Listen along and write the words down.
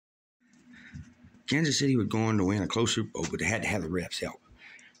Kansas City was going to win a close Super Bowl, but they had to have the refs help.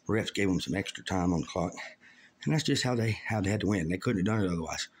 The refs gave them some extra time on the clock, and that's just how they had to win. They couldn't have done it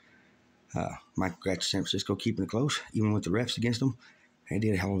otherwise. My congrats to San Francisco keeping it close, even with the refs against them. They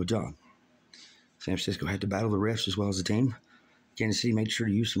did a hell of a job. San Francisco had to battle the refs as well as the team. Kansas City made sure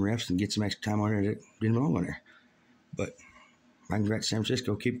to use some refs and get some extra time on there that didn't belong on there. But my congrats to San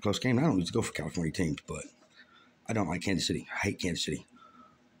Francisco, keep a close game. I don't usually go for California teams, but I don't like Kansas City. I hate Kansas City.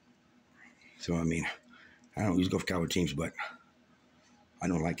 So, I mean, I don't usually go for California teams, but I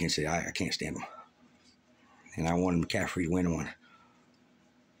don't like Kansas City. I can't stand them. And I wanted McCaffrey to win one.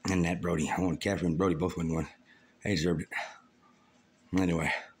 And Nat Brody. I wanted McCaffrey and Brody both win one. They deserved it.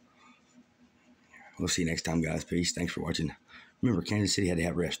 Anyway, we'll see you next time, guys. Peace. Thanks for watching. Remember, Kansas City had to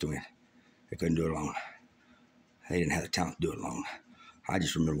have refs to win. They couldn't do it alone. They didn't have the talent to do it alone. I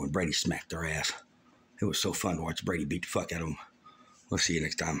just remember when Brady smacked their ass. It was so fun to watch Brady beat the fuck out of them. We'll see you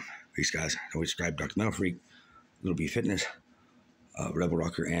next time. Peace, guys. Don't subscribe to Dr. Mental Freak, Little B Fitness, Rebel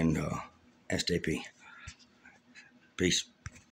Rocker, and SJP. Peace.